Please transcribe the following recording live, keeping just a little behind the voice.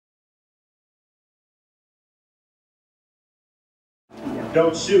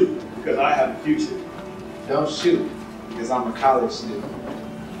Don't shoot, because I have a future. Don't shoot, because I'm a college student.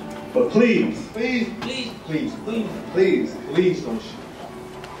 But please, please, please, please, please, please, please don't shoot,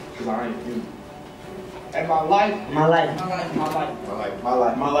 because I ain't human. And my life, and my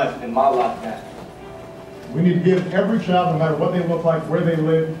life matters. We need to give every child, no matter what they look like, where they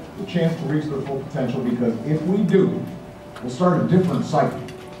live, the chance to reach their full potential, because if we do, we'll start a different cycle.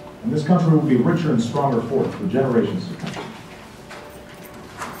 And this country will be richer and stronger for it for generations to come.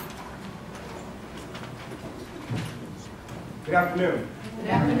 Good afternoon. Good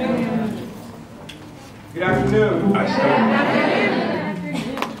afternoon. Good afternoon.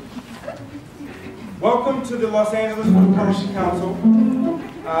 Welcome to the Los Angeles Food Policy Council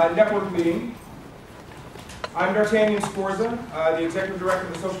network meeting. I'm D'Artagnan Scorza, the Executive Director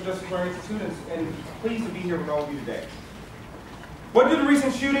of the Social Justice Learning Institute, and pleased to be here with all of you today. What do the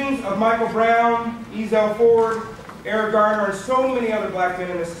recent shootings of Michael Brown, Ezell Ford, Eric Garner, and so many other black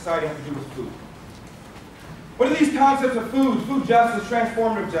men in this society have to do with food? What do these concepts of food justice,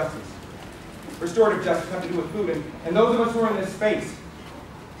 transformative justice, restorative justice have to do with food, and those of us who are in this space?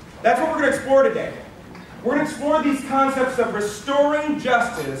 That's what we're going to explore today. We're going to explore these concepts of restoring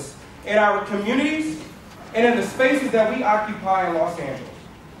justice in our communities and in the spaces that we occupy in Los Angeles.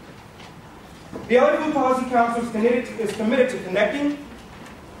 The LA Food Policy Council is committed to connecting,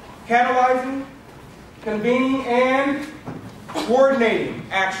 catalyzing, convening, and coordinating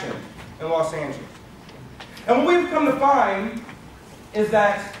action in Los Angeles. And what we've come to find is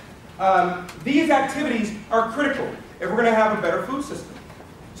that these activities are critical if we're going to have a better food system.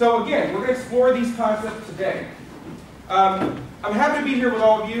 So again, we're going to explore these concepts today. I'm happy to be here with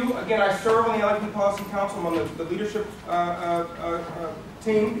all of you. Again, I serve on the LA Food Policy Council. I'm on the leadership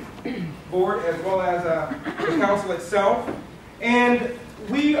team, board, as well as the council itself. And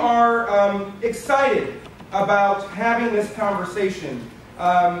we are excited about having this conversation.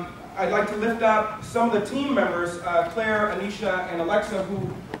 I'd like to lift up some of the team members, Claire, Anisha, and Alexa,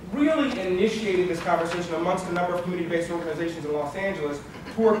 who really initiated this conversation amongst a number of community-based organizations in Los Angeles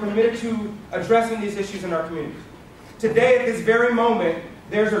who are committed to addressing these issues in our communities. Today, at this very moment,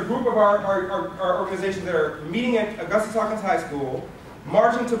 there's a group of our organizations that are meeting at Augustus Hawkins High School,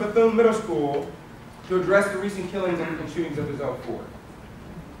 marching to Bethune Middle School to address the recent killings and shootings of Ezell Ford.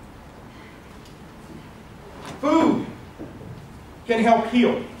 Food can help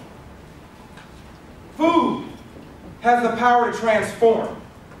heal. Food has the power to transform.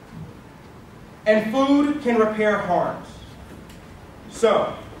 And food can repair harms.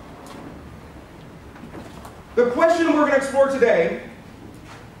 So, the question we're going to explore today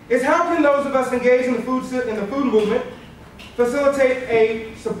is how can those of us engaged in the food movement facilitate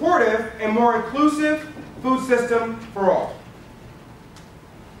a supportive and more inclusive food system for all?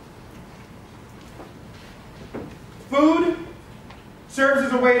 Food serves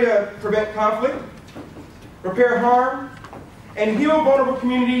as a way to prevent conflict, repair harm, and heal vulnerable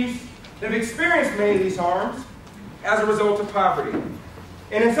communities that have experienced many of these harms as a result of poverty,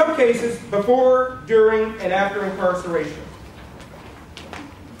 and in some cases, before, during, and after incarceration.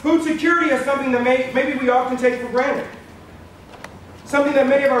 Food security is something that maybe we often take for granted, something that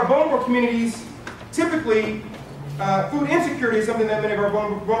many of our vulnerable communities typically, food insecurity is something that many of our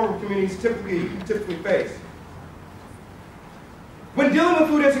vulnerable communities typically face. When dealing with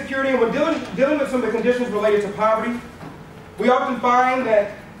food insecurity and when dealing with some of the conditions related to poverty, we often find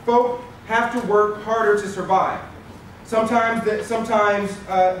that folk have to work harder to survive. Sometimes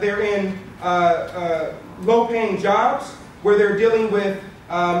they're in low-paying jobs where they're dealing with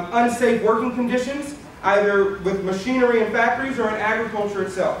unsafe working conditions, either with machinery in factories or in agriculture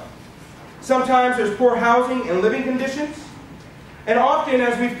itself. Sometimes there's poor housing and living conditions. And often,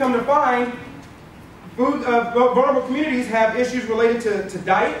 as we've come to find, vulnerable communities have issues related to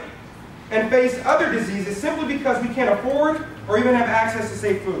diet and face other diseases simply because we can't afford or even have access to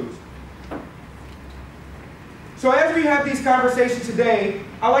safe foods. So as we have these conversations today,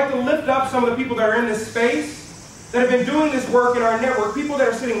 I'd like to lift up some of the people that are in this space that have been doing this work in our network, people that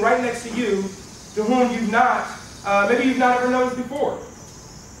are sitting right next to you, to whom maybe you've not ever noticed before.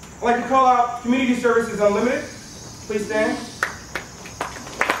 I'd like to call out Community Services Unlimited. Please stand.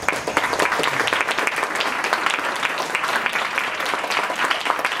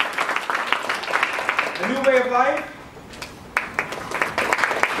 A New Way of Life.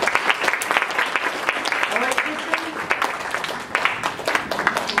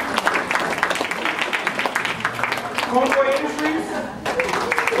 Homeboy Industries,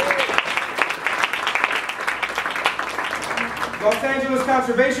 Los Angeles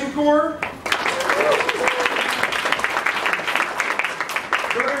Conservation Corps,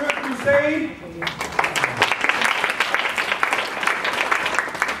 Brotherhood Crusade,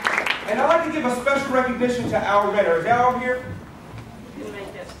 And I'd like to give a special recognition to Al Renner. Is Al here?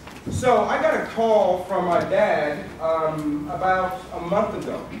 So I got a call from my dad about a month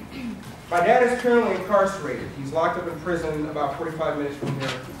ago. My dad is currently incarcerated. He's locked up in prison about 45 minutes from here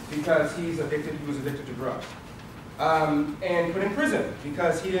because he was addicted to drugs. And put in prison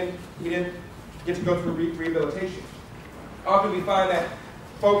because he didn't get to go through rehabilitation. Often we find that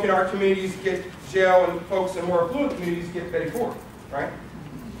folk in our communities get jail and folks in more affluent communities get Betty Ford, right?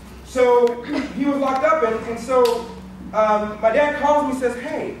 So he was locked up, and so my dad calls me and says,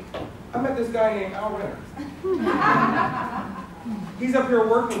 hey, I met this guy named Al Renner. He's up here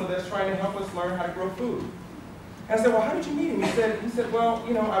working with us, trying to help us learn how to grow food. And I said, well, how did you meet him? He said, well,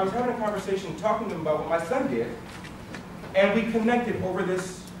 you know, I was having a conversation talking to him about what my son did, and we connected over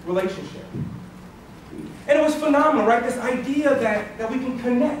this relationship. And it was phenomenal, right? This idea that we can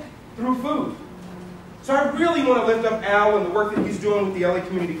connect through food. So I really want to lift up Al and the work that he's doing with the LA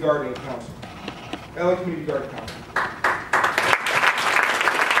Community Gardening Council. LA Community Garden Council.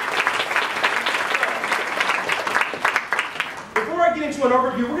 Before I get into an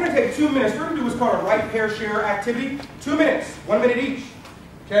overview, we're going to take 2 minutes. We're going to do what's called a write, pair, share activity. 2 minutes, 1 minute each.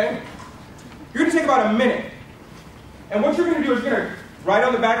 Okay? You're going to take about a minute. And what you're going to do is you're going to write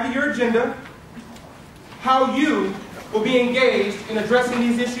on the back of your agenda how you will be engaged in addressing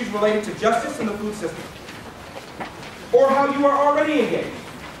these issues related to justice in the food system. Or how you are already engaged.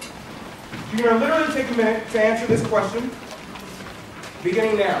 You're going to literally take a minute to answer this question,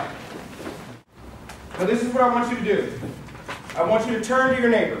 beginning now. Now this is what I want you to do. I want you to turn to your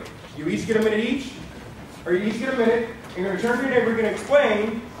neighbor. You each get a minute each, or you each get a minute, and you're going to turn to your neighbor, you're going to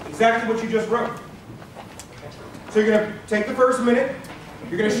explain exactly what you just wrote. So you're going to take the first minute,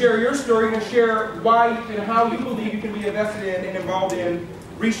 you're going to share your story, you're going to share why and how you believe you can be invested in and involved in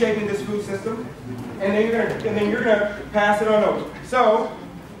reshaping this food system, and then you're going to pass it on over. So,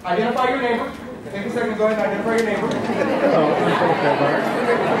 identify your neighbor. Take a second to go ahead and identify your neighbor.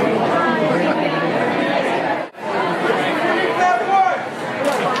 Clap once.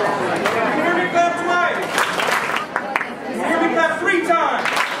 You hear me clap twice. You hear me clap 3 times.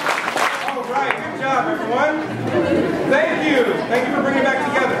 All right, good job, everyone. Thank you. Thank you for bringing it back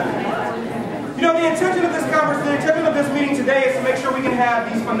together. You know, the intention of this meeting today is to make sure we can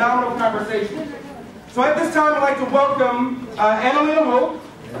have these phenomenal conversations. So at this time, I'd like to welcome Analena Hope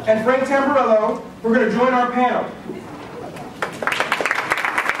and Frank Tamborello, who are going to join our panel.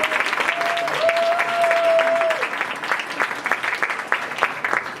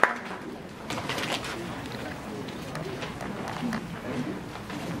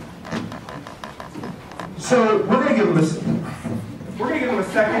 So we're going to give them a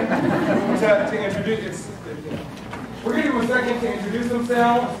second to introduce. We're going to give them a second to introduce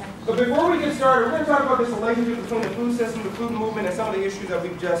themselves. But before we get started, we're going to talk about this relationship between the food system, the food movement, and some of the issues that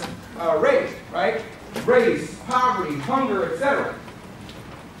we've just raised, right? Race, poverty, hunger, etc.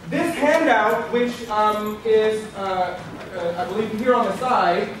 This handout, which is, I believe, here on the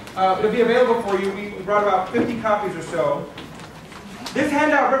side, it'll be available for you. We brought about 50 copies or so. This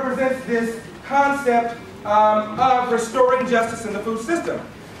handout represents this concept of restoring justice in the food system.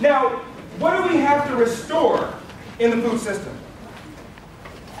 Now, what do we have to restore in the food system?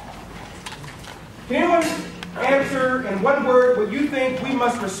 Can anyone answer in one word what you think we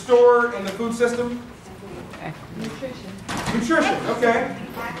must restore in the food system? Nutrition. Nutrition, okay.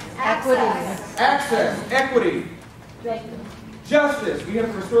 Access. Access, equity. Justice. We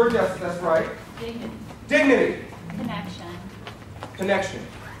have to restore justice, that's right. Dignity. Dignity. Connection. Connection.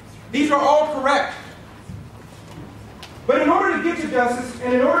 These are all correct. But in order to get to justice,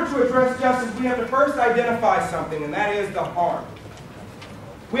 and in order to address justice, we have to first identify something, and that is the harm.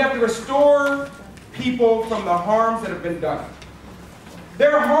 We have to restore people from the harms that have been done.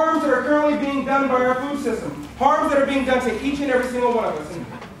 There are harms that are currently being done by our food system, harms that are being done to each and every single one of us. And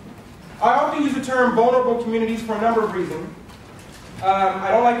I often use the term vulnerable communities for a number of reasons. I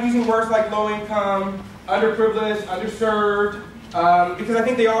don't like using words like low income, underprivileged, underserved, because I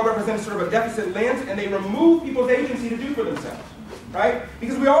think they all represent sort of a deficit lens, and they remove people's agency to do for themselves, right?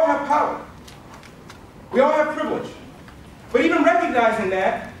 Because we all have power. We all have privilege. But even recognizing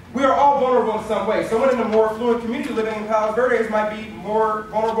that, we are all vulnerable in some way. Someone in a more affluent community living in Palos Verdes might be more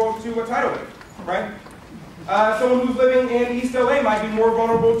vulnerable to a tidal wave, right? Someone who's living in East LA might be more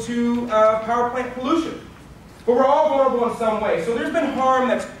vulnerable to power plant pollution. But we're all vulnerable in some way. So there's been harm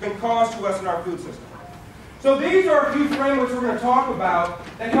that's been caused to us in our food system. So these are a few frameworks we're going to talk about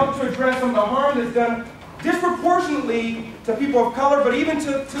that help to address some of the harm that's done disproportionately to people of color, but even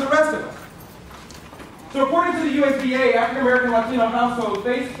to the rest of us. So according to the USDA, African American Latino households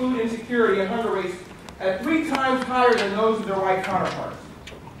face food insecurity and hunger rates at 3 times higher than those of their white counterparts.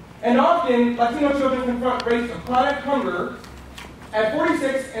 And often, Latino children confront rates of chronic hunger at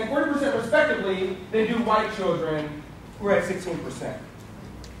 46 and 40% respectively than do white children, who are at 16%.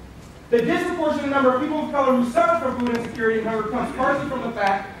 The disproportionate number of people of color who suffer from food insecurity and hunger comes partly from the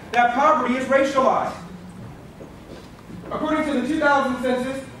fact that poverty is racialized. According to the 2000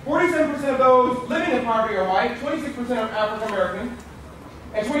 census, 47% of those living in poverty are white, 26% are African American,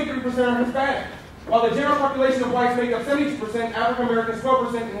 and 23% are Hispanic. While the general population of whites make up 72%, African Americans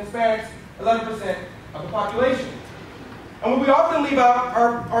 12%, and Hispanics 11% of the population. And we often leave out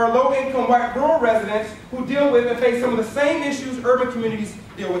our low-income white rural residents who deal with and face some of the same issues urban communities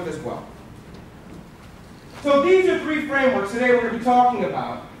deal with as well. So these are three frameworks today we're going to be talking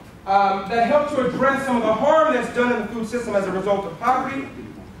about that help to address some of the harm that's done in the food system as a result of poverty,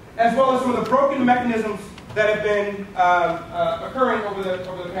 as well as some of the broken mechanisms that have been occurring over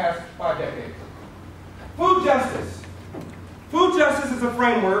the past 5 decades. Food justice. Food justice is a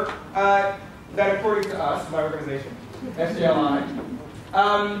framework that, according to us, my organization, SGLI,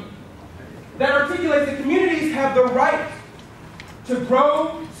 that articulates that communities have the right to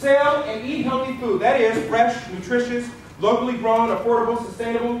grow, sell, and eat healthy food. That is, fresh, nutritious, locally grown, affordable,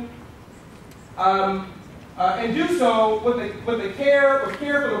 sustainable, and do so with care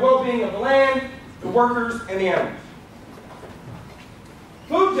for the well-being of the land, the workers, and the animals.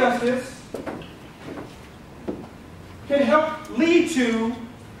 Food justice can help lead to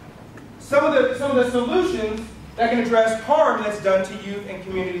some of the solutions that can address harm that's done to youth and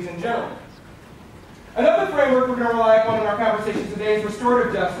communities in general. Another framework we're going to rely upon in our conversation today is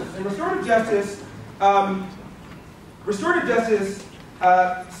restorative justice. And restorative justice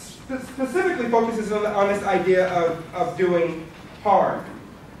specifically focuses on this idea of doing harm.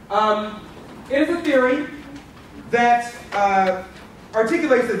 It is a theory that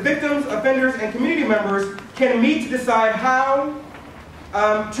articulates that victims, offenders, and community members can meet to decide how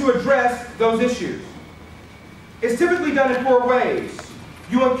to address those issues. It's typically done in 4 ways.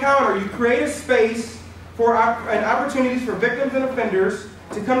 You create a space for opportunities for victims and offenders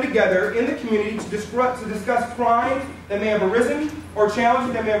to come together in the community to discuss crimes that may have arisen or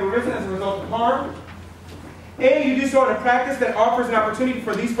challenges that may have arisen as a result of harm. And you do so in a practice that offers an opportunity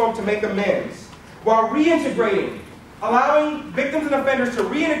for these folks to make amends while reintegrating, allowing victims and offenders to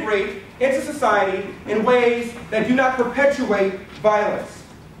reintegrate into society in ways that do not perpetuate violence.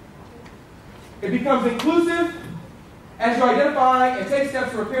 It becomes inclusive as you identify and take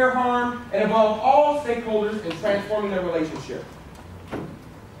steps to repair harm and involve all stakeholders in transforming their relationship.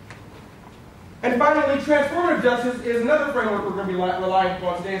 And finally, transformative justice is another framework we're going to be relying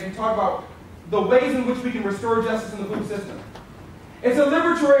upon today as we talk about the ways in which we can restore justice in the food system. It's a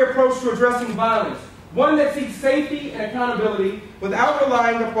liberatory approach to addressing violence, one that seeks safety and accountability without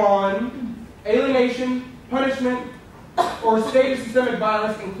relying upon alienation, punishment, or stated systemic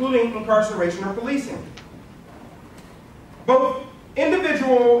violence, including incarceration or policing. Both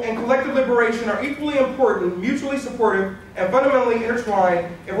individual and collective liberation are equally important, mutually supportive, and fundamentally intertwined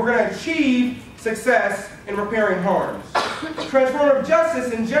if we're going to achieve success in repairing harms. Transformative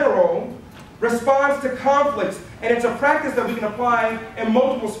justice in general responds to conflicts, and it's a practice that we can apply in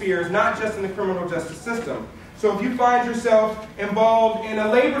multiple spheres, not just in the criminal justice system. So if you find yourself involved in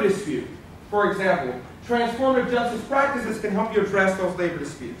a labor dispute, for example, transformative justice practices can help you address those labor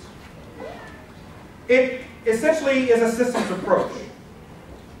disputes. It essentially is a systems approach.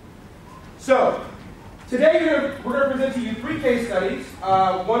 So, today we're going to present to you 3 case studies,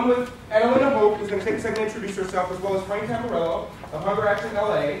 one with Analena Hope, who's going to take a second to introduce herself, as well as Frank Tamborello of Hunger Action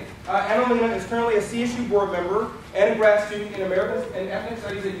LA. Analena is currently a CSU board member and a grad student in American and Ethnic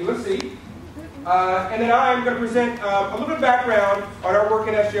Studies at USC. And then I'm going to present a little bit of background on our work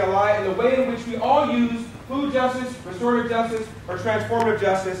in SGLI and the way in which we all use food justice, restorative justice, or transformative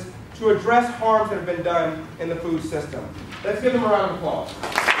justice to address harms that have been done in the food system. Let's give them a round of applause.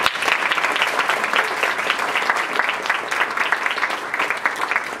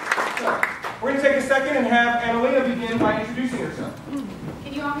 So, we're going to take a second and have Analena begin by introducing herself.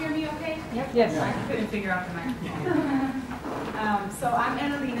 Can you all hear me okay? Yep. Yes. I couldn't figure out the microphone. So I'm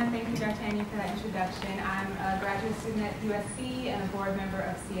Analena. Thank you, D'Artagnan, for that introduction. I'm a graduate student at USC and a board member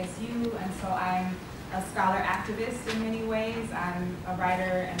of CSU, and so I'm a scholar activist in many ways. I'm a writer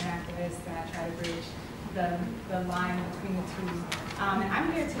and an activist, and I try to bridge the line between the two. And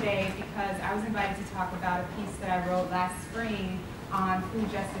I'm here today because I was invited to talk about a piece that I wrote last spring on food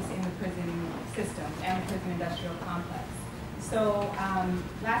justice in the prison system and the prison industrial complex. So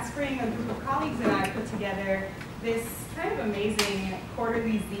last spring, a group of colleagues and I put together this kind of amazing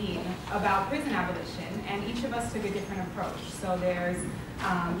quarterly zine about prison abolition, and each of us took a different approach. So there's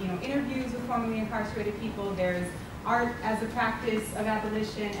interviews with formerly incarcerated people, there's art as a practice of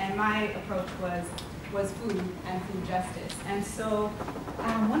abolition, and my approach was food and food justice. And so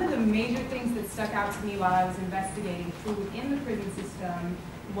one of the major things that stuck out to me while I was investigating food in the prison system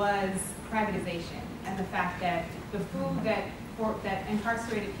was privatization, and the fact that the food that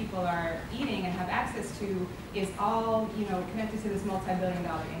incarcerated people are eating and have access to is all, connected to this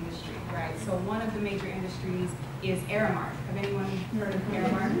multi-billion-dollar industry, right? So one of the major industries is Aramark. Have anyone heard of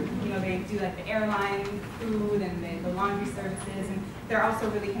Aramark? They do like the airline food and the laundry services, and they're also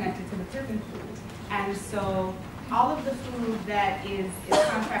really connected to the prison food. And so all of the food that is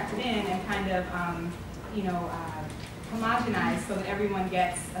contracted in and kind of, homogenized so that everyone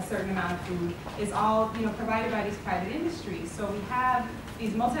gets a certain amount of food is all provided by these private industries. So we have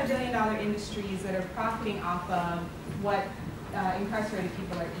these multi-billion-dollar industries that are profiting off of what incarcerated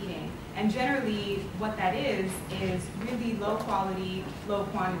people are eating. And generally what that is really low quality, low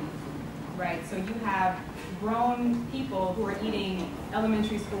quantity food, right? So you have grown people who are eating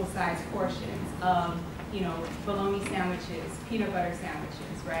elementary school sized portions of bologna sandwiches, peanut butter sandwiches,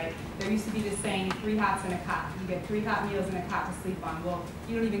 right? There used to be this saying, 3 hots in a cot. You get 3 hot meals in a cot to sleep on. Well,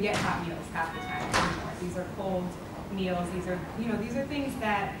 you don't even get hot meals half the time anymore. These are cold meals. These are things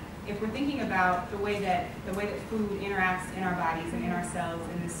that, if we're thinking about the way that food interacts in our bodies and in our cells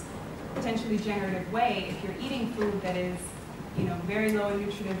in this potentially generative way, if you're eating food that is, very low in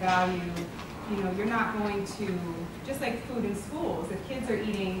nutritive value, you're not going to, just like food in schools, if kids are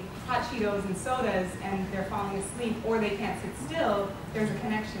eating hot Cheetos and sodas and they're falling asleep or they can't sit still, there's a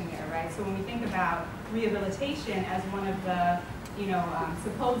connection there, right? So when we think about rehabilitation as one of the,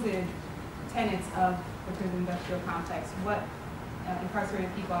 supposed tenets of the prison industrial complex, what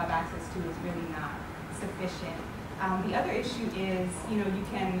incarcerated people have access to is really not sufficient. The other issue is, you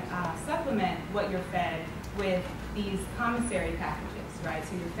can supplement what you're fed with these commissary packages, right?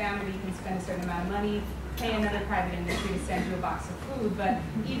 So your family can spend a certain amount of money, pay another private industry to send you a box of food, but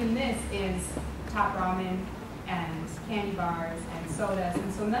even this is Top Ramen and candy bars and sodas,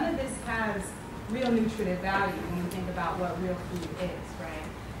 and so none of this has real nutritive value when we think about what real food is, right?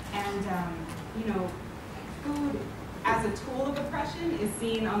 And, food as a tool of oppression is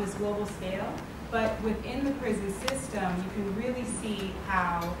seen on this global scale, but within the prison system, you can really see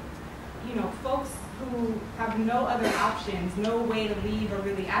how, folks who have no other options, no way to leave or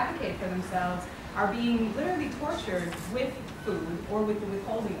really advocate for themselves, are being literally tortured with food or with the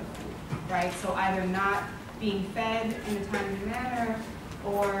withholding of food, right? So either not being fed in a timely manner,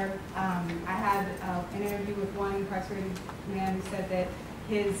 or I had an interview with one incarcerated man who said that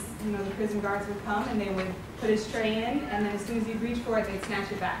his, the prison guards would come and they would put his tray in, and then as soon as he'd reach for it, they'd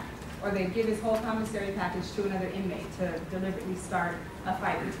snatch it back. Or they'd give his whole commissary package to another inmate to deliberately start a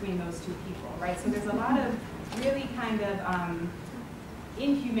fight between those two people, right? So there's a lot of really kind of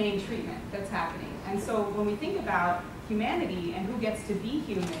inhumane treatment that's happening. And so when we think about humanity and who gets to be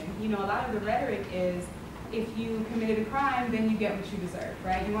human, a lot of the rhetoric is, if you committed a crime, then you get what you deserve,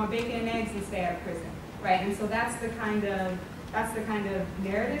 right? You want bacon and eggs and stay out of prison, right? And so that's the kind of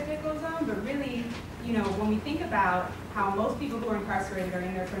narrative that goes on, but really, when we think about how most people who are incarcerated are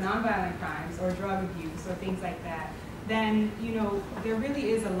in there for nonviolent crimes or drug abuse or things like that, then, there really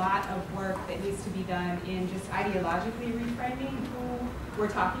is a lot of work that needs to be done in just ideologically reframing who we're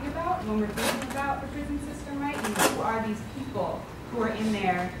talking about when we're thinking about the prison system, right? Who are these people who are in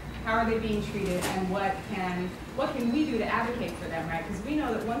there? How are they being treated, and what can we do to advocate for them, right? Because we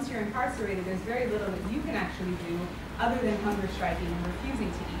know that once you're incarcerated, there's very little that you can actually do other than hunger striking and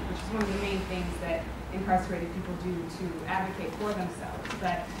refusing to eat, which is one of the main things that incarcerated people do to advocate for themselves.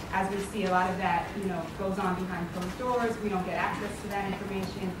 But as we see, a lot of that, goes on behind closed doors. We don't get access to that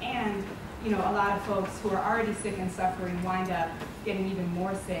information, and a lot of folks who are already sick and suffering wind up getting even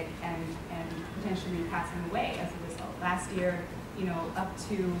more sick and potentially passing away as a result. Last year, up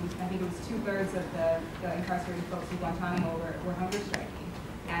to, I think it was 2/3 of the incarcerated folks in Guantanamo were hunger striking.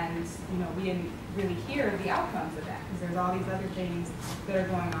 And, we didn't really hear the outcomes of that because there's all these other things that are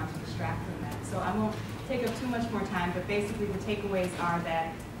going on to distract from that. So I won't take up too much more time, but basically the takeaways are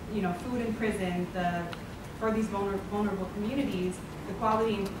that, food in prison, for these vulnerable communities, the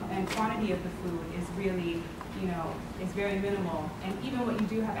quality and quantity of the food is really, is very minimal. And even what you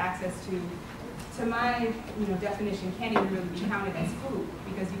do have access to my definition, can't even really be counted as food,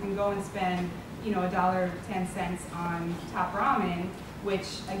 because you can go and spend $1.10 on Top Ramen,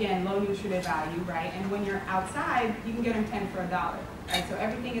 which again, low nutritive value, right? And when you're outside, you can get them 10 for $1, right? So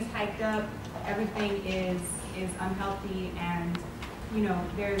everything is hiked up, everything is unhealthy, and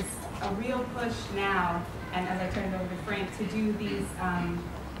there's a real push now, and as I turn it over to Frank, to do these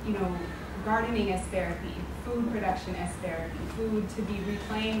gardening as therapy, food production as therapy, food to be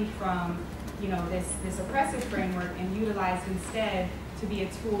reclaimed from, you know, this oppressive framework and utilized instead to be a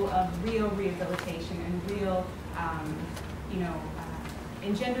tool of real rehabilitation and real,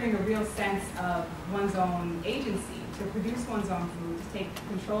 engendering a real sense of one's own agency to produce one's own food, to take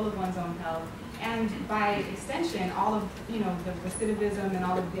control of one's own health, and by extension, all of, you know, the recidivism and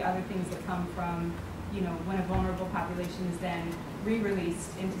all of the other things that come from, you know, when a vulnerable population is then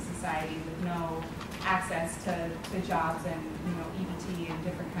re-released into society with no access to jobs and, you know, EBT and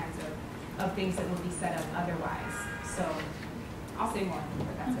different kinds of things that will be set up otherwise. So I'll say more,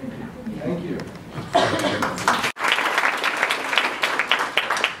 but that's it for now. Thank you.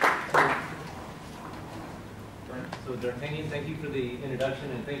 So D'Artagnan, thank you for the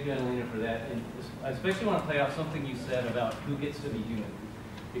introduction, and thank you, Analena, for that. And I especially want to play out something you said about who gets to be human,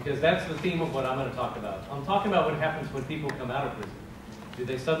 because that's the theme of what I'm going to talk about. I'm talking about what happens when people come out of prison. Do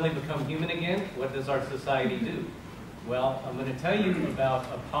they suddenly become human again? What does our society do? Well, I'm going to tell you about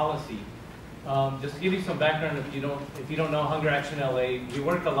a policy. Just to give you some background, if you don't know Hunger Action LA, we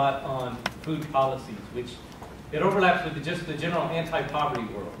work a lot on food policies, which it overlaps with just the general anti-poverty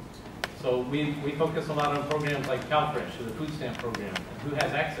world. So we focus a lot on programs like CalFresh, or the food stamp program, and who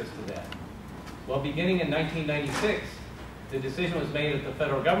has access to that. Well, beginning in 1996, the decision was made at the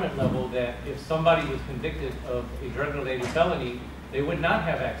federal government level that if somebody was convicted of a drug-related felony, they would not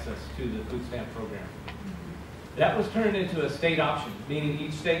have access to the food stamp program. That was turned into a state option, meaning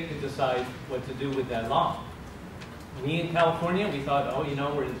each state could decide what to do with that law. We in California, we thought, oh, you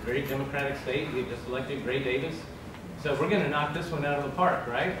know, we're a very democratic state. We just elected Gray Davis. So we're going to knock this one out of the park,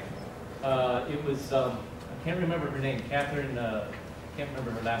 right? It was, I can't remember her name, Catherine, I can't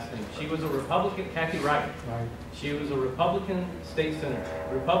remember her last name. She was a Republican, Kathy Wright. Right. She was a Republican state senator,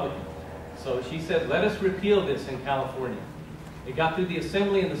 Republican. So she said, let us repeal this in California. It got through the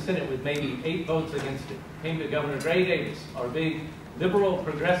Assembly and the Senate with maybe 8 votes against it. Came to Governor Gray Davis, our big liberal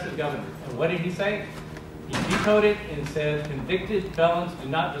progressive governor. And what did he say? He vetoed it and said convicted felons do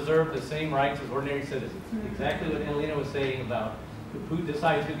not deserve the same rights as ordinary citizens. Exactly what Analena was saying about who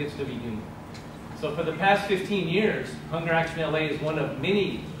decides who gets to be human. So for the past 15 years, Hunger Action LA is one of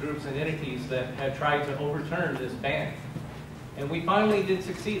many groups and entities that have tried to overturn this ban. And we finally did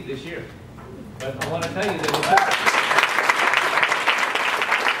succeed this year. But I want to tell you that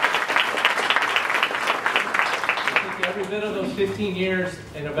every bit of those 15 years,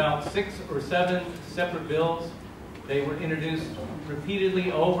 in about 6 or 7 separate bills, they were introduced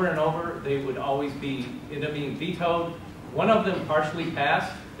repeatedly over and over. They would always end up being vetoed. One of them partially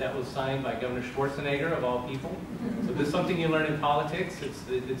passed. That was signed by Governor Schwarzenegger, of all people. So this is something you learn in politics. It's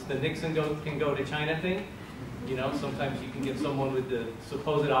the Nixon can go to China thing. You know, sometimes you can get someone with the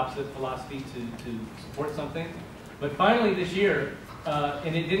supposed opposite philosophy to support something. But finally this year,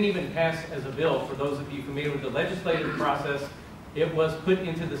 and it didn't even pass as a bill, for those of you familiar with the legislative process, it was put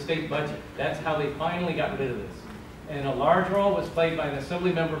into the state budget. That's how they finally got rid of this. And a large role was played by an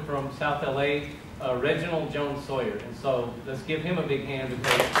assembly member from South LA, Reginald Jones Sawyer. And so let's give him a big hand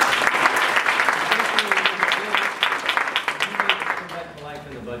because he made to life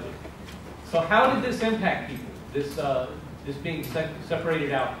in the budget. So how did this impact people? This being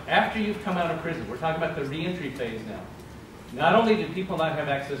separated out after you've come out of prison. We're talking about the reentry phase now. Not only did people not have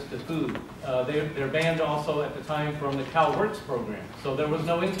access to food, they're banned also at the time from the CalWorks program. So there was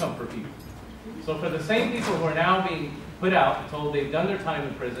no income for people. So for the same people who are now being put out and told they've done their time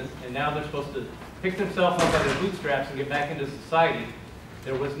in prison and now they're supposed to pick themselves up by their bootstraps and get back into society,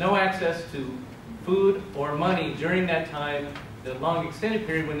 there was no access to food or money during that time, the long extended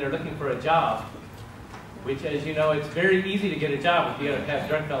period when they're looking for a job, which, as you know, it's very easy to get a job if you have a past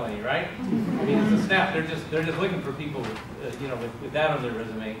drug felony, right? I mean, it's a snap. They're just looking for people with that on their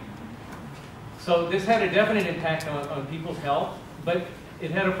resume. So this had a definite impact on people's health, but it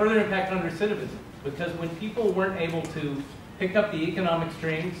had a further impact on recidivism, because when people weren't able to pick up the economic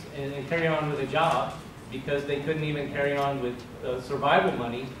strings and carry on with a job because they couldn't even carry on with survival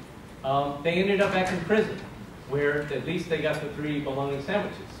money, they ended up back in prison, where at least they got the 3 bologna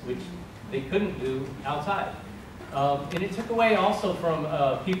sandwiches, which they couldn't do outside. And it took away also from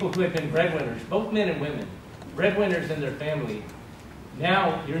people who had been breadwinners, both men and women, breadwinners in their family.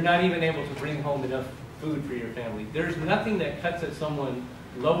 Now you're not even able to bring home enough food for your family. There's nothing that cuts at someone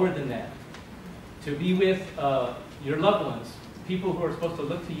lower than that. To be with your loved ones, people who are supposed to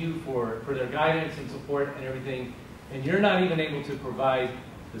look to you for their guidance and support and everything, and you're not even able to provide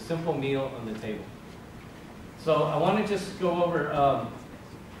the simple meal on the table. So I want to just go over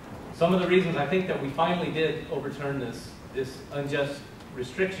some of the reasons I think that we finally did overturn this unjust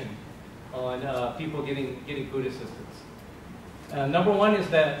restriction on people getting food assistance. Number one is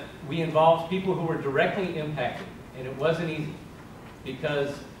that we involved people who were directly impacted, and it wasn't easy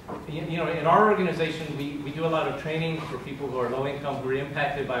because, you know, in our organization, we do a lot of training for people who are low income, who are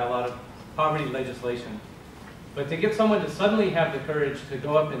impacted by a lot of poverty legislation. But to get someone to suddenly have the courage to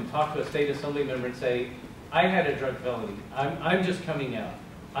go up and talk to a state assembly member and say, I had a drug felony, I'm just coming out,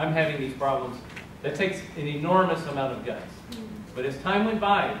 I'm having these problems, that takes an enormous amount of guts. But as time went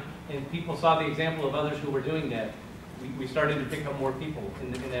by and people saw the example of others who were doing that, we started to pick up more people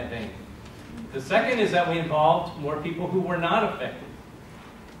in that vein. The second is that we involved more people who were not affected.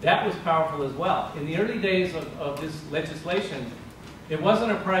 That was powerful as well. In the early days of this legislation, it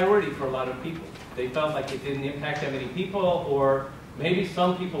wasn't a priority for a lot of people. They felt like it didn't impact that many people, or maybe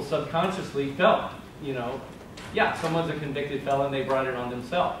some people subconsciously felt, you know, yeah, someone's a convicted felon, they brought it on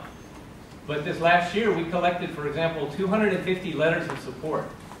themselves. But this last year, we collected, for example, 250 letters of support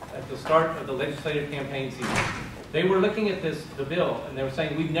at the start of the legislative campaign season. They were looking at the bill, and they were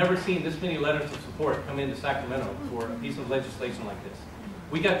saying, we've never seen this many letters of support come into Sacramento for a piece of legislation like this.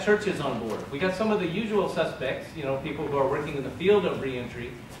 We got churches on board. We got some of the usual suspects, you know, people who are working in the field of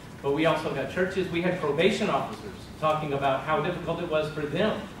reentry, but we also got churches. We had probation officers talking about how difficult it was for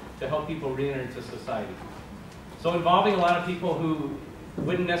them to help people reenter into society. So involving a lot of people who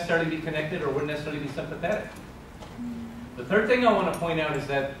wouldn't necessarily be connected or wouldn't necessarily be sympathetic. The third thing I want to point out is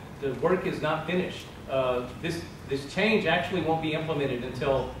that the work is not finished. This change actually won't be implemented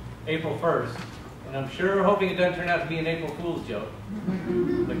until April 1st. And I'm sure hoping it doesn't turn out to be an April Fool's joke,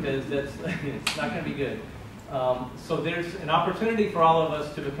 because it's not going to be good. So there's an opportunity for all of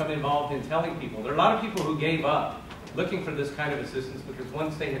us to become involved in telling people. There are a lot of people who gave up looking for this kind of assistance because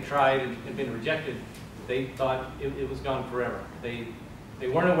once they had tried and been rejected, they thought it was gone forever. They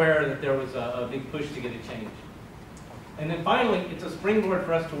weren't aware that there was a big push to get it changed. And then finally, it's a springboard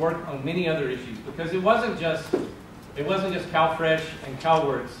for us to work on many other issues, because it wasn't just CalFresh and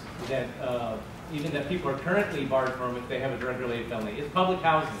CalWorks that even that people are currently barred from if they have a drug-related felony. It's public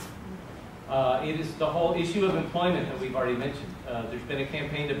housing. It is the whole issue of employment that we've already mentioned. There's been a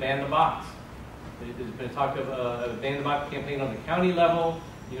campaign to ban the box. There's been a talk of a ban the box campaign on the county level,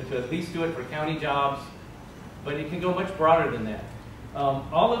 you know, to at least do it for county jobs. But it can go much broader than that.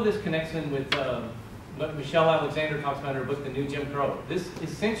 All of this connects in with what Michelle Alexander talks about in her book, The New Jim Crow. This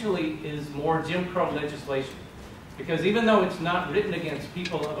essentially is more Jim Crow legislation. Because even though it's not written against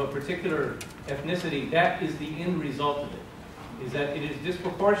people of a particular ethnicity, that is the end result of it, is that it is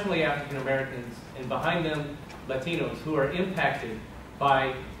disproportionately African Americans and behind them Latinos who are impacted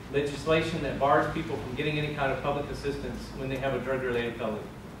by legislation that bars people from getting any kind of public assistance when they have a drug-related felony.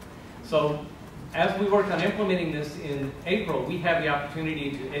 So as we work on implementing this in April, we have the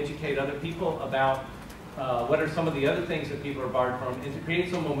opportunity to educate other people about what are some of the other things that people are barred from, and to create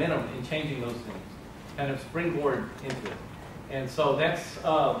some momentum in changing those things, kind of springboard into it. And so that's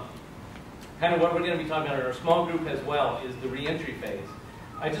kind of what we're going to be talking about in our small group as well, is the reentry phase.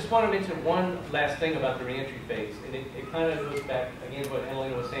 I just want to mention one last thing about the reentry phase, and it kind of goes back, again, to what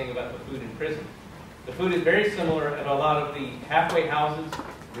Analena was saying about the food in prison. The food is very similar at a lot of the halfway houses,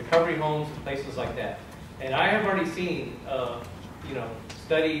 recovery homes, and places like that. And I have already seen you know,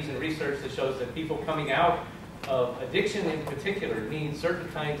 studies and research that shows that people coming out of addiction in particular need certain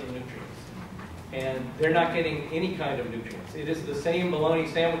kinds of nutrients. And they're not getting any kind of nutrients. It is the same bologna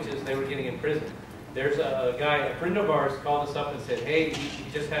sandwiches they were getting in prison. There's a guy, a friend of ours, called us up and said, hey,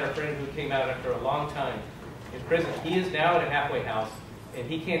 we just had a friend who came out after a long time in prison. He is now at a halfway house, and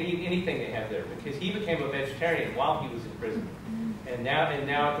he can't eat anything they have there because he became a vegetarian while he was in prison. And now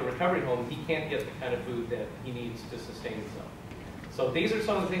at the recovery home, he can't get the kind of food that he needs to sustain himself. So these are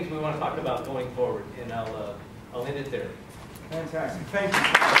some of the things we want to talk about going forward, and I'll end it there. Fantastic. Thank you.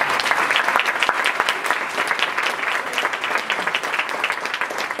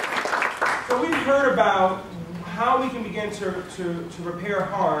 So we've heard about how we can begin to repair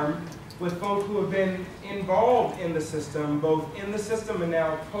harm with folks who have been involved in the system, both in the system and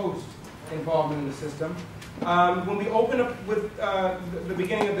now post-involvement in the system. When we open up with the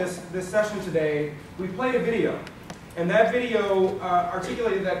beginning of this session today, we played a video. And that video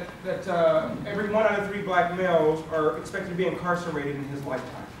articulated that every 1 out of 3 black males are expected to be incarcerated in his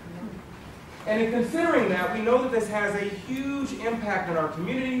lifetime. And in considering that, we know that this has a huge impact on our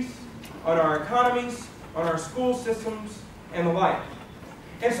communities, on our economies, on our school systems, and the like.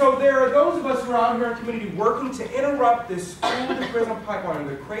 And so there are those of us who are out here in our community working to interrupt this school-to-prison pipeline,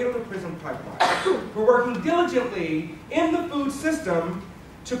 the cradle-to-prison pipeline. We're working diligently in the food system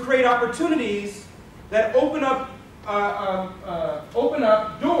to create opportunities that open up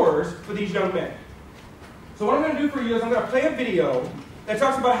doors for these young men. So what I'm going to do for you is I'm going to play a video that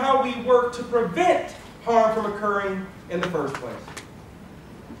talks about how we work to prevent harm from occurring in the first place.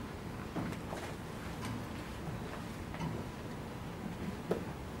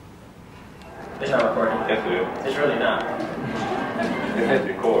 It's not recording. Yes, it is. It's really not. It says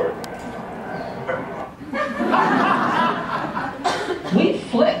record. We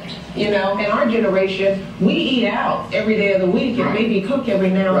flipped, you know, in our generation, we eat out every day of the week and maybe cook every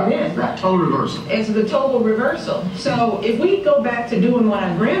now and then. Right. Total reversal. It's the total reversal. So if we go back to doing what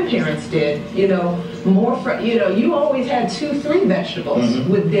our grandparents did, you know, you always had 2-3 vegetables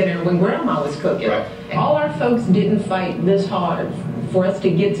with dinner when grandma was cooking. Right. All our folks didn't fight this hard for us to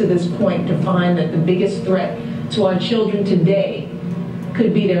get to this point to find that the biggest threat to our children today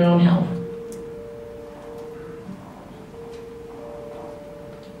could be their own health.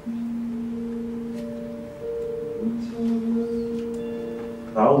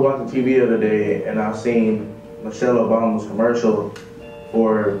 I was watching TV the other day and I seen Michelle Obama's commercial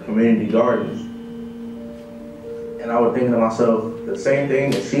for community gardens. And I was thinking to myself, the same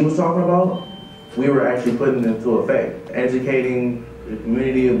thing that she was talking about, we were actually putting into effect. Educating the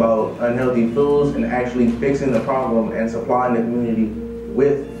community about unhealthy foods and actually fixing the problem and supplying the community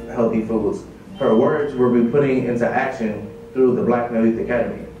with healthy foods. Her words were be putting into action through the Black Male Youth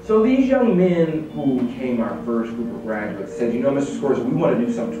Academy. So these young men who became our first group of graduates said, you know, Mr. Scorza, we want to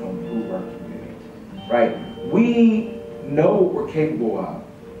do something to improve our community, right? We know what we're capable of,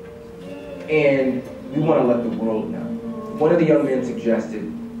 and we want to let the world know. One of the young men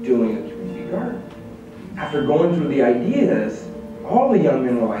suggested doing a community garden. After going through the ideas, all the young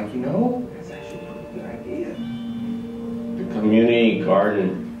men were like, you know, that's actually a pretty good idea. The community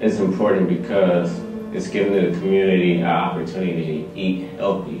garden is important because it's giving the community an opportunity to eat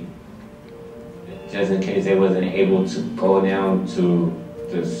healthy. Just in case they wasn't able to go down to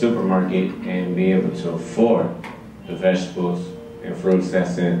the supermarket and be able to afford the vegetables and fruits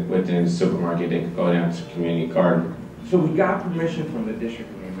that's within the supermarket, they could go down to the community garden. So we got permission from the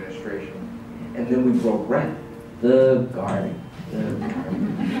district and the administration, and then we broke ground. The garden.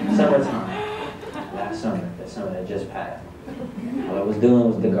 Summertime. Last summer. The summer that just passed. All I was doing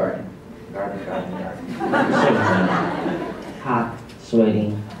was the garden. Garden. Hot,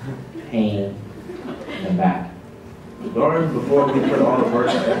 sweating, pain in the back. The garden, before we put all the work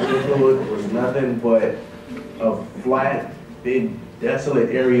into it, was nothing but a flat, big, desolate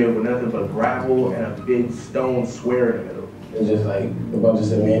area with nothing but gravel and a big stone square in the middle. It was just like a bunch of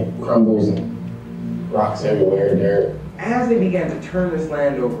cement, crumbles, and rocks everywhere, dirt. As they began to turn this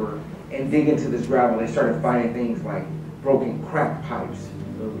land over and dig into this gravel, they started finding things like broken crack pipes.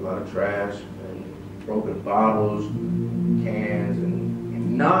 There was a lot of trash and broken bottles, cans,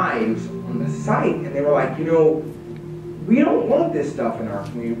 and knives on the site. And they were like, you know, we don't want this stuff in our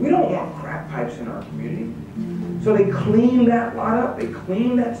community. We don't want crack pipes in our community. So they cleaned that lot up. They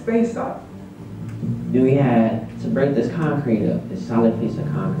cleaned that space up. Then we had to break this concrete up, this solid piece of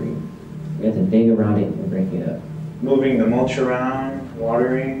concrete. We had to dig around it and break it up. Moving the mulch around,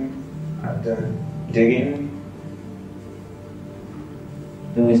 watering, digging.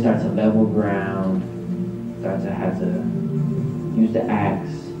 Then we start to level ground, start to have to use the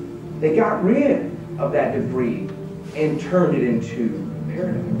axe. They got rid of that debris and turned it into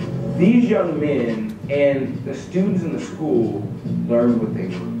paradise. These young men and the students in the school learned what they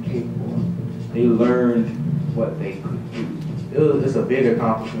were capable of. They learned what they could do. It's a big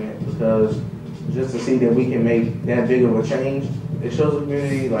accomplishment because just to see that we can make that big of a change, it shows the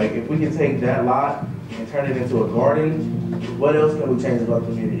community, like, if we can take that lot and turn it into a garden, what else can we change about the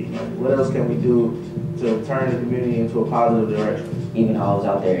community? Like, what else can we do to turn the community into a positive direction? Even though I was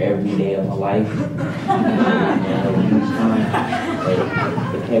out there every day of my life,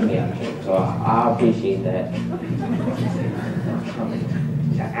 it kept me out there. So I appreciate that. Coming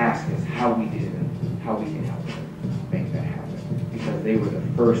to ask us how we did it, how we can help them make that happen. Because they were the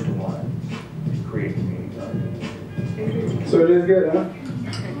first ones to create a community garden. So it is good, huh?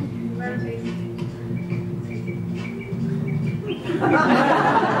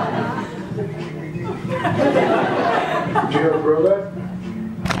 Did you help grow that?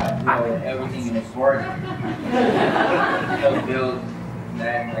 Everything in its work. Help build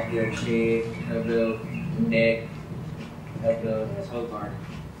that, like your shed, help build the deck, help build this whole garden.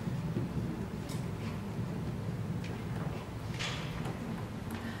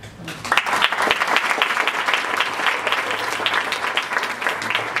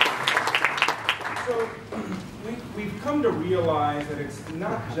 So we've come to realize that it's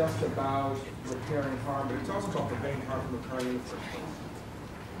not just about repairing harm, but it's also about preventing harm from occurring in the first place.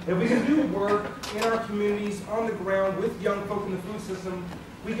 If we can do work in our communities, on the ground, with young folk in the food system,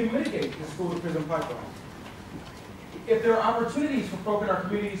 we can mitigate the school-to-prison pipeline. If there are opportunities for folk in our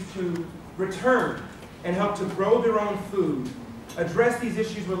communities to return and help to grow their own food, address these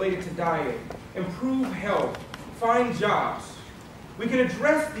issues related to diet, improve health, find jobs, we could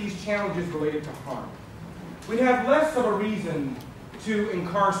address these challenges related to harm. We'd have less of a reason to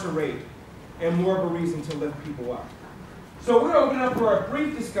incarcerate and more of a reason to lift people up. So we're going to open up for a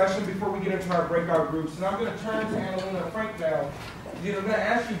brief discussion before we get into our breakout groups. And I'm going to turn to Analena and Frank now. I'm going to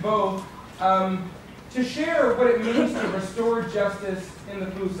ask you both to share what it means to restore justice in the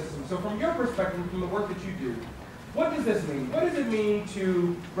food system. So from your perspective, from the work that you do, what does this mean? What does it mean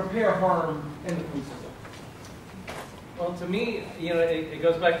to repair harm in the food system? Well, to me, it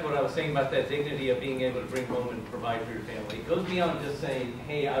goes back to what I was saying about that dignity of being able to bring home and provide for your family. It goes beyond just saying,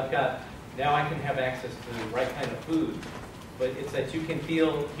 hey, now I can have access to the right kind of food. But it's that you can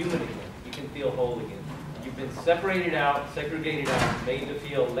feel human again. You can feel whole again. You've been separated out, segregated out, made to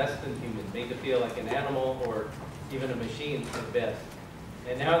feel less than human, made to feel like an animal or even a machine at best.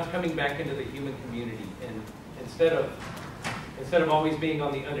 And now it's coming back into the human community. And instead of always being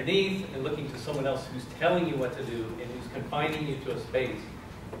on the underneath and looking to someone else who's telling you what to do and who's confining you to a space,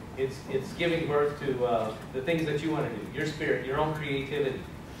 it's giving birth to the things that you want to do, your spirit, your own creativity.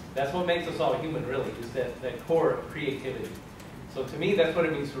 That's what makes us all human, really, is that core of creativity. So to me, that's what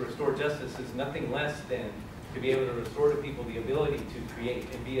it means to restore justice. Is nothing less than to be able to restore to people the ability to create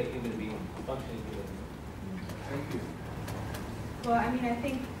and be a human being, a functioning human being. Thank you. Well, I mean, I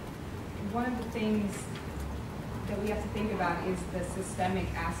think one of the things that we have to think about is the systemic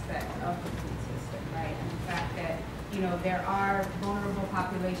aspect of the food system, right? And the fact that, there are vulnerable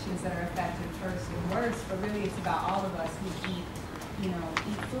populations that are affected first and worst, but really it's about all of us who eat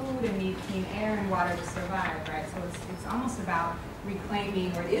food and need clean air and water to survive, right? So it's almost about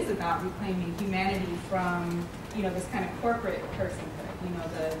reclaiming, or it is about reclaiming humanity from, this kind of corporate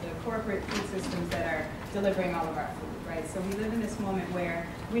personhood, the corporate food systems that are delivering all of our food, right? So we live in this moment where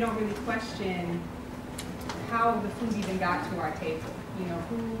we don't really question how the food even got to our table.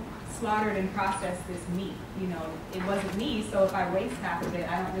 Who slaughtered and processed this meat? It wasn't me, so if I waste half of it,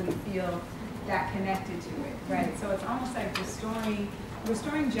 I don't really feel that connected to it, right? So it's almost like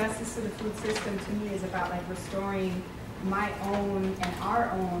restoring justice to the food system to me is about like restoring my own and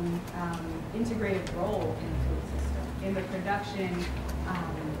our own integrated role in the food system, in the production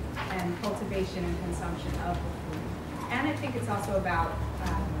and cultivation and consumption of the food. And I think it's also about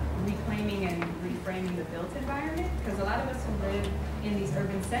reclaiming and reframing the built environment, because a lot of us who live in these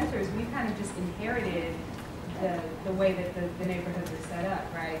urban centers, we've kind of just inherited the way that the neighborhoods are set up,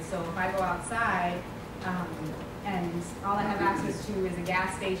 right? So if I go outside and all I have access to is a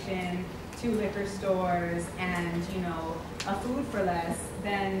gas station, 2 liquor stores, and a food for less,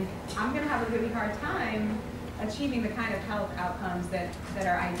 then I'm going to have a really hard time achieving the kind of health outcomes that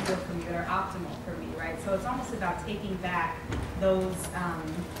are ideal for me, that are optimal for me, right? So it's almost about taking back those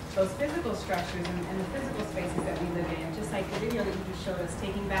physical structures and the physical spaces that we live in, just like the video that you just showed us,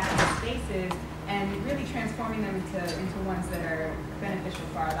 taking back those spaces and really transforming them into ones that are beneficial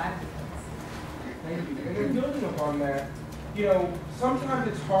for our livelihoods. Thank you. And then building upon that, sometimes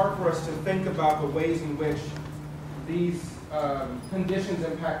it's hard for us to think about the ways in which these conditions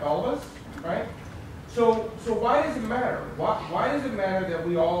impact all of us, right? So why does it matter? Why does it matter that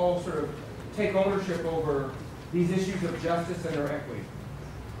we all sort of take ownership over these issues of justice and their equity?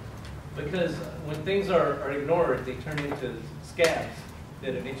 Because when things are ignored, they turn into scabs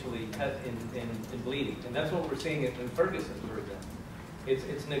that eventually cut in bleeding. And that's what we're seeing in Ferguson, for example.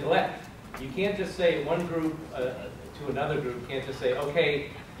 It's neglect. You can't just say one group to another group, can't just say, okay,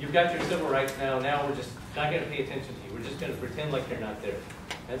 you've got your civil rights now we're just not going to pay attention to you. We're just going to pretend like you're not there.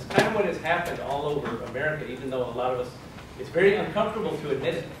 And it's kind of what has happened all over America, even though a lot of us, it's very uncomfortable to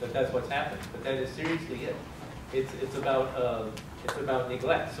admit it, that that's what's happened. But that is seriously it. It's about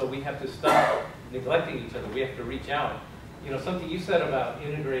neglect. So we have to stop neglecting each other. We have to reach out. Something you said about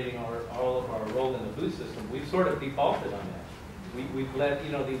integrating all of our role in the food system, we've sort of defaulted on that. We've let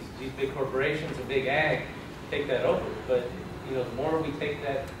these big corporations and big ag take that over. But the more we take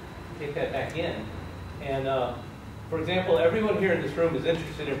that back in, and for example, everyone here in this room is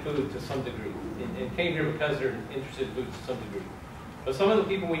interested in food to some degree, and came here because they're interested in food to some degree. But some of the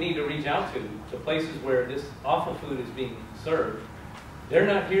people we need to reach out to places where this awful food is being served, they're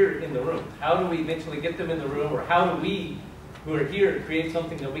not here in the room. How do we eventually get them in the room, or how do we, who are here, create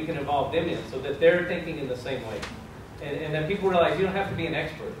something that we can involve them in so that they're thinking in the same way? And that people realize you don't have to be an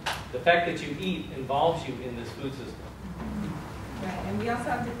expert. The fact that you eat involves you in this food system. Right, and we also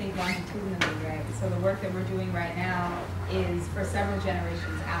have to think longitudinally, right? So the work that we're doing right now is for several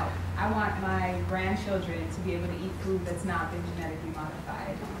generations out. I want my grandchildren to be able to eat food that's not been genetically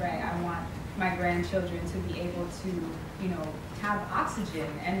modified, right? I want my grandchildren to be able to, you know, have oxygen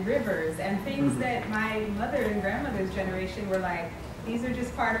and rivers and things that my mother and grandmother's generation were like, these are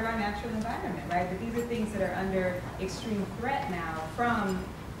just part of our natural environment, right? But these are things that are under extreme threat now from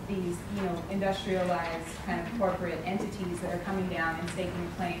these, you know, industrialized kind of corporate entities that are coming down and staking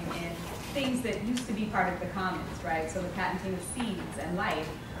claim in things that used to be part of the commons, right? So the patenting of seeds and life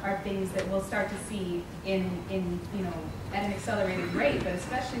are things that we'll start to see in you know, at an accelerated rate, but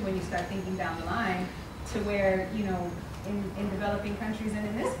especially when you start thinking down the line to where, you know, in developing countries and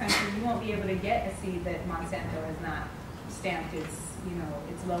in this country, you won't be able to get a seed that Monsanto has not stamped its, you know,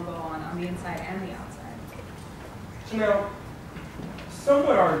 its logo on the inside and the outside. Now, some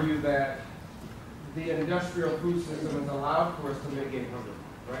would argue that the industrial food system has allowed for us to mitigate hunger,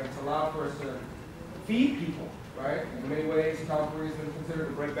 right? It's allowed for us to feed people, right? In many ways, California has been considered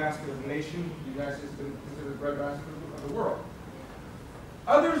a breadbasket of the nation. The United States has been considered a breadbasket of the world.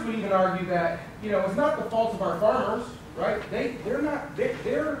 Others would even argue that, you know, it's not the fault of our farmers, right?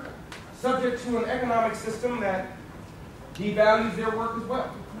 They're subject to an economic system that devalues their work as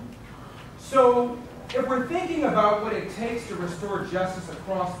well. So if we're thinking about what it takes to restore justice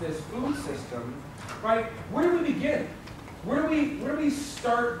across this food system, right, where do we begin? Where do we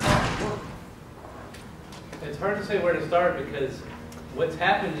start that work? It's hard to say where to start because what's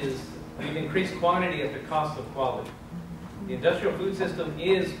happened is we've increased quantity at the cost of quality. The industrial food system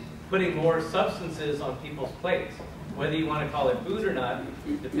is putting more substances on people's plates. Whether you want to call it food or not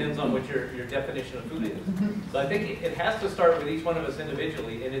depends on what your definition of food is. So I think it has to start with each one of us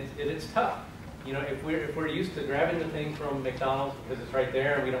individually, and it's tough. You know, if we're used to grabbing the thing from McDonald's because it's right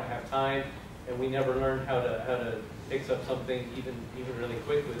there and we don't have time, and we never learned how to fix up something even really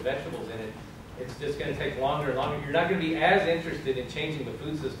quick with vegetables in it, it's just going to take longer and longer. You're not going to be as interested in changing the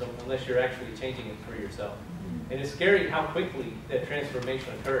food system unless you're actually changing it for yourself. And it's scary how quickly that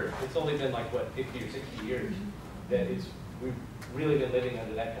transformation occurred. It's only been like, what, 50 or 60 years that we've really been living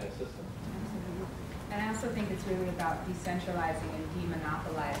under that kind of system. And I also think it's really about decentralizing and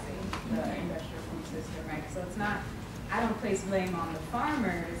demonopolizing the industrial food system, right? So it's not, I don't place blame on the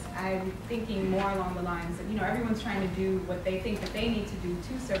farmers. I'm thinking more along the lines of, you know, everyone's trying to do what they think that they need to do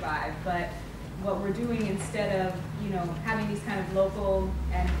to survive, but what we're doing instead of, you know, having these kind of local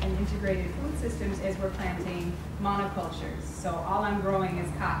and integrated food systems is we're planting monocultures. So all I'm growing is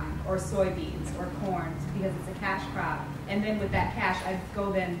cotton or soybeans or corn because it's a cash crop. And then with that cash, I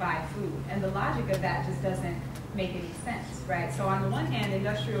go then buy food. And the logic of that just doesn't make any sense, right? So on the one hand,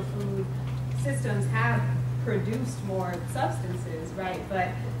 industrial food systems have produced more substances, right? But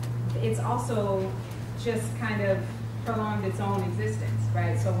it's also just kind of prolonged its own existence,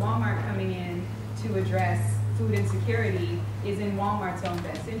 right? So Walmart coming in to address food insecurity is in Walmart's own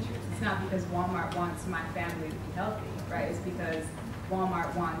best interest. It's not because Walmart wants my family to be healthy, right? It's because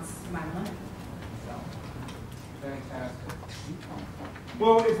Walmart wants my money. So. Fantastic.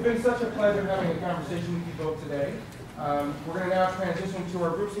 Well, it's been such a pleasure having a conversation with you both today. We're going to now transition to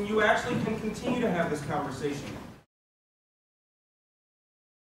our groups, and you actually can continue to have this conversation